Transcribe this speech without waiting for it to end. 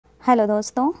Hello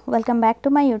दोस्तों, welcome back to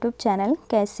my YouTube channel.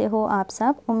 कैसे हो आप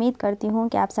सब? उम्मीद करती हूँ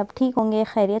कि आप सब ठीक होंगे,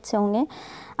 खैरियत से होंगे।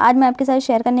 आज मैं आपके साथ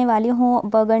शेयर करने वाली हूँ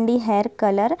बर्गंडी हेयर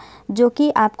कलर, जो कि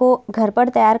आपको घर पर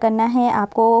तैयार करना है।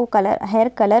 आपको हेयर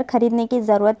कलर ख़रीदने की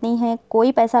ज़रूरत नहीं है,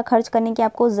 कोई पैसा खर्च करने की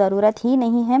आपको ज़रूरत ही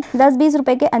नहीं है। 10-20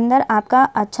 रुपए के अंदर आपका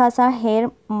अच्छा सा हेयर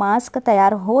मास्क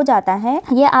तैयार हो जाता है।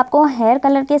 ये आपको हेयर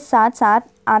कलर के साथ साथ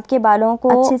आपके बालों को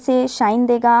अच्छे से शाइन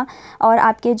देगा और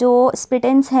आपके जो स्प्लिट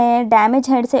एंड्स हैं, डैमेज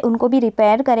हेयर से उनको भी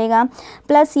रिपेयर करेगा।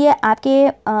 प्लस ये आपके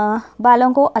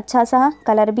बालों को अच्छा सा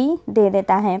कलर भी दे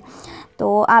देता है।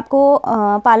 तो आपको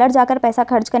पार्लर जाकर पैसा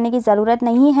खर्च करने की ज़रूरत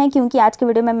नहीं है, क्योंकि आज के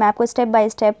वीडियो में मैं आपको स्टेप बाय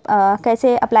स्टेप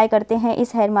कैसे अप्लाई करते हैं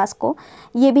इस हेयर मास्क को,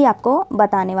 ये भी आपको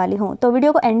बताने वाली हूँ। तो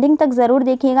वीडियो को एंडिंग तक ज़रूर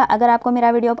देखिएगा। अगर आपको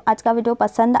मेरा आज का वीडियो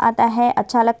पसंद आता है,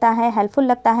 अच्छा लगता है, हेल्पफुल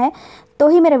लगता है, तो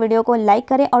ही मेरे वीडियो को लाइक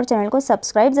करें और चैनल को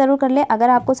सब्सक्राइब ज़रूर कर लें। अगर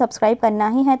आपको सब्सक्राइब करना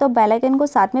ही है तो बेल आइकन को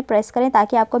साथ में प्रेस करें,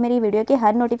 ताकि आपको मेरी वीडियो के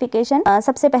हर नोटिफिकेशन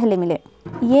सबसे पहले मिले।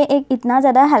 ये एक इतना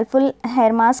ज़्यादा हेल्पफुल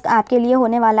हेयर मास्क आपके लिए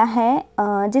होने वाला है,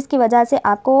 जिसकी वजह से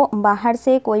आपको बाहर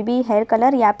से कोई भी हेयर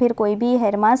कलर या फिर कोई भी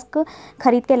हेयर मास्क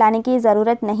खरीद के लाने की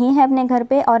ज़रूरत नहीं है अपने घर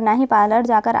पे, और ना ही पार्लर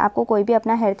जाकर आपको कोई भी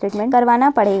अपना हेयर ट्रीटमेंट करवाना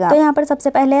पड़ेगा। तो यहाँ पर सबसे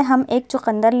पहले हम एक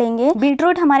चुकंदर लेंगे।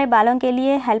 बीटरूट हमारे बालों के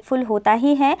लिए हेल्पफुल होता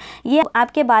ही है। ये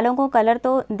आपके बालों को कलर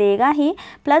तो देगा ही,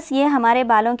 प्लस ये हमारे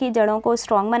बालों की जड़ों को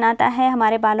स्ट्रॉन्ग बनाता है,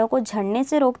 हमारे बालों को झड़ने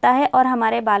से रोकता है और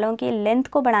हमारे बालों की लेंथ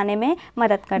को बढ़ाने में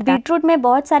मदद करता है। बीटरूट में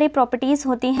बहुत सारी प्रॉपर्टीज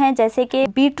होती हैं, जैसे कि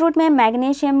बीटरूट में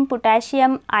मैग्नीशियम,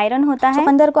 पोटेशियम, आयरन होता है।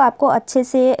 चुकंदर को आपको अच्छे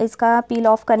से इसका पील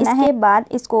ऑफ करना है। इसके बाद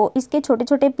इसके छोटे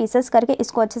छोटे पीसेस करके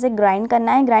इसको अच्छे से ग्राइंड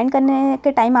करना है। ग्राइंड करने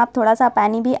के टाइम आप थोड़ा सा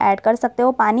पानी भी ऐड कर सकते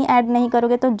हो। पानी ऐड नहीं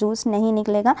करोगे तो जूस नहीं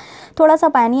निकलेगा, थोड़ा सा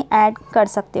पानी ऐड कर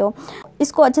सकते हो।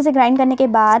 इसको अच्छे से ग्राइंड करने के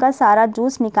बाद का सारा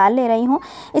जूस निकाल ले रही हूँ।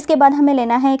 इसके बाद हमें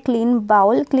लेना है क्लीन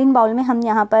बाउल। क्लीन बाउल में हम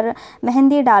यहाँ पर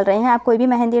मेहंदी डाल रहे हैं। आप कोई भी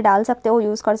मेहंदी डाल सकते हो,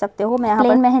 यूज़ कर सकते हो। मैं यहाँ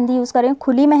पर मेहंदी यूज़ कर रही हूँ,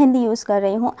 खुली मेहंदी यूज़ कर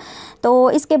रही हूँ। तो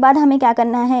इसके बाद हमें क्या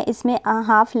करना है, इसमें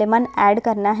हाफ लेमन ऐड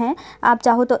करना है। आप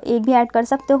चाहो तो एक भी ऐड कर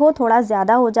सकते हो, थोड़ा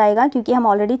ज़्यादा हो जाएगा क्योंकि हम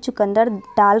ऑलरेडी चुकंदर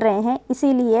डाल रहे हैं,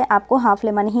 इसीलिए आपको हाफ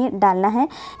लेमन ही डालना है।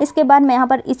 इसके बाद मैं यहाँ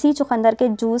पर इसी चुकंदर के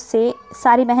जूस से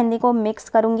सारी मेहंदी को मिक्स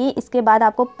करूँगी। इसके बाद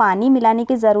आपको पानी मिलाने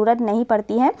की ज़रूरत नहीं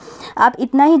पड़ती है। आप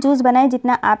इतना ही जूस बनाएं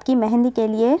जितना आपकी मेहंदी के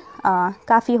लिए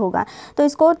काफ़ी होगा। तो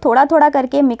इसको थोड़ा थोड़ा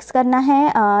करके मिक्स करना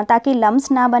है, ताकि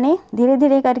लम्स ना बने। धीरे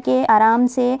धीरे करके आराम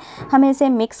से हमें इसे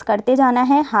मिक्स करते जाना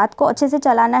है। हाथ को अच्छे से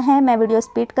चलाना है। मैं वीडियो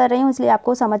स्पीड कर रही हूँ, इसलिए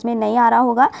आपको समझ में नहीं आ रहा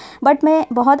होगा, बट मैं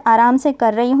बहुत आराम से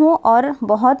कर रही हूँ और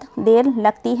बहुत देर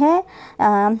लगती है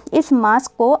इस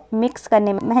मास्क को मिक्स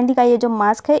करने में। मेहंदी का ये जो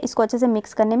मास्क है, इसको अच्छे से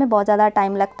मिक्स करने में बहुत ज़्यादा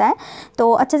टाइम लगता है,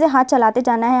 तो अच्छे से हाथ चलाते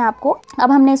जाना है आपको।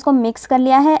 अब हमने इसको मिक्स कर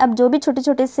लिया है। अब जो भी छोटे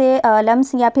छोटे से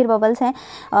लम्स या फिर बबल्स हैं,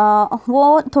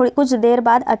 वो थोड़ी कुछ देर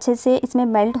बाद अच्छे से इसमें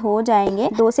मेल्ट हो जाएंगे।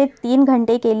 2 से 3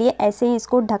 घंटे के लिए ऐसे ही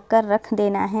इसको ढककर रख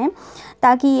देना है,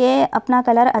 ताकि ये अपना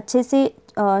कलर अच्छे से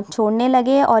छोड़ने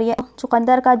लगे और ये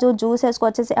चुकंदर का जो जूस है उसको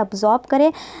अच्छे से अब्जॉर्ब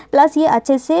करे, प्लस ये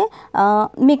अच्छे से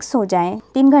मिक्स हो जाए।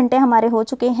 3 घंटे हमारे हो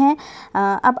चुके हैं।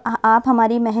 अब आप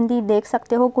हमारी मेहंदी देख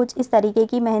सकते हो, कुछ इस तरीके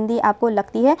की मेहंदी आपको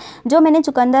लगती है। जो मैंने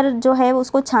चुकंदर जो है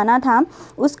उसको छाना था,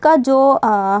 उसका जो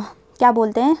क्या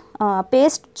बोलते हैं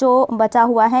पेस्ट जो बचा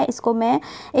हुआ है, इसको मैं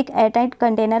एक एयरटाइट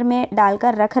कंटेनर में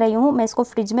डालकर रख रही हूँ। मैं इसको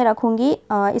फ्रिज में रखूँगी।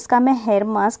 इसका मैं हेयर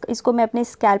मास्क इसको मैं अपने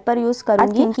स्कैल्प पर यूज़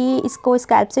करूँगी, क्योंकि इसको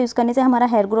स्कैल्प से यूज़ करने से हमारा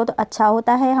हेयर ग्रोथ अच्छा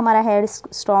होता है, हमारा हेयर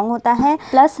स्ट्रॉन्ग होता है,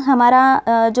 प्लस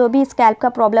हमारा जो भी स्कैल्प का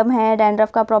प्रॉब्लम है,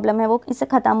 डैंड्रफ का प्रॉब्लम है, वो इससे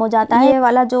ख़त्म हो जाता है। ये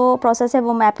वाला जो प्रोसेस है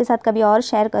वो मैं आपके साथ कभी और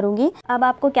शेयर करूँगी। अब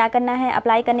आपको क्या करना है,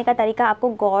 अप्लाई करने का तरीका आपको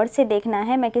गौर से देखना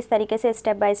है, मैं किस तरीके से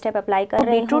स्टेप बाय स्टेप अप्लाई कर रही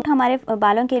हूँ। बीटरूट हमारे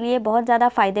बालों के लिए बहुत ज़्यादा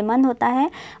फ़ायदेमंद होता है,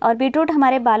 और बीटरूट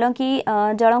हमारे बालों की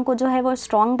जड़ों को जो है वो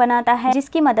स्ट्रॉन्ग बनाता है,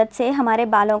 जिसकी मदद से हमारे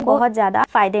बालों को बहुत ज़्यादा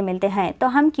फ़ायदे मिलते हैं। तो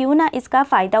हम क्यों ना इसका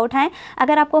फ़ायदा उठाएं।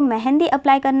 अगर आपको मेहंदी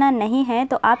अप्लाई करना नहीं है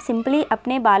तो आप सिंपली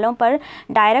अपने बालों पर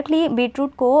डायरेक्टली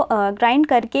बीटरूट को ग्राइंड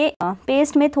करके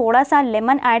पेस्ट में थोड़ा सा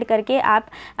लेमन ऐड करके आप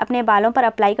अपने बालों पर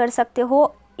अप्लाई कर सकते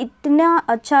हो। इतना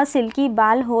अच्छा सिल्की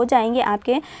बाल हो जाएंगे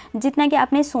आपके, जितना कि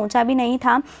आपने सोचा भी नहीं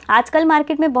था। आजकल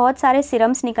मार्केट में बहुत सारे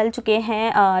सीरम्स निकल चुके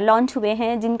हैं, लॉन्च हुए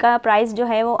हैं, जिनका प्राइस जो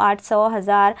है वो 800,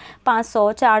 1000,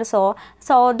 500, 400,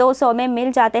 100, 200 में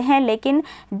मिल जाते हैं, लेकिन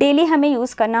डेली हमें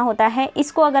यूज़ करना होता है।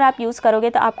 इसको अगर आप यूज़ करोगे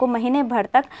तो आपको महीने भर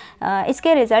तक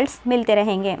इसके रिज़ल्ट्स मिलते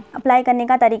रहेंगे। अप्लाई करने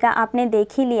का तरीका आपने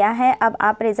देख ही लिया है, अब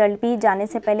आप रिज़ल्ट भी जाने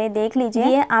से पहले देख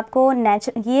लीजिए।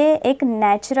 ये एक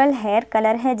नेचुरल हेयर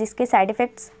कलर है, जिसके साइड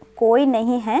इफ़ेक्ट्स कोई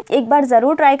नहीं है। एक बार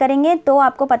ज़रूर ट्राई करेंगे तो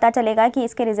आपको पता चलेगा कि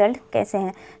इसके रिज़ल्ट कैसे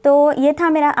हैं। तो ये था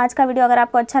मेरा आज का वीडियो। अगर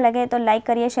आपको अच्छा लगे तो लाइक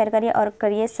करिए, शेयर करिए और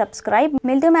करिए सब्सक्राइब।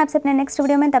 मिलती हूँ मैं आपसे अपने नेक्स्ट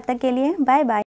वीडियो में, तब तक के लिए बाय बाय।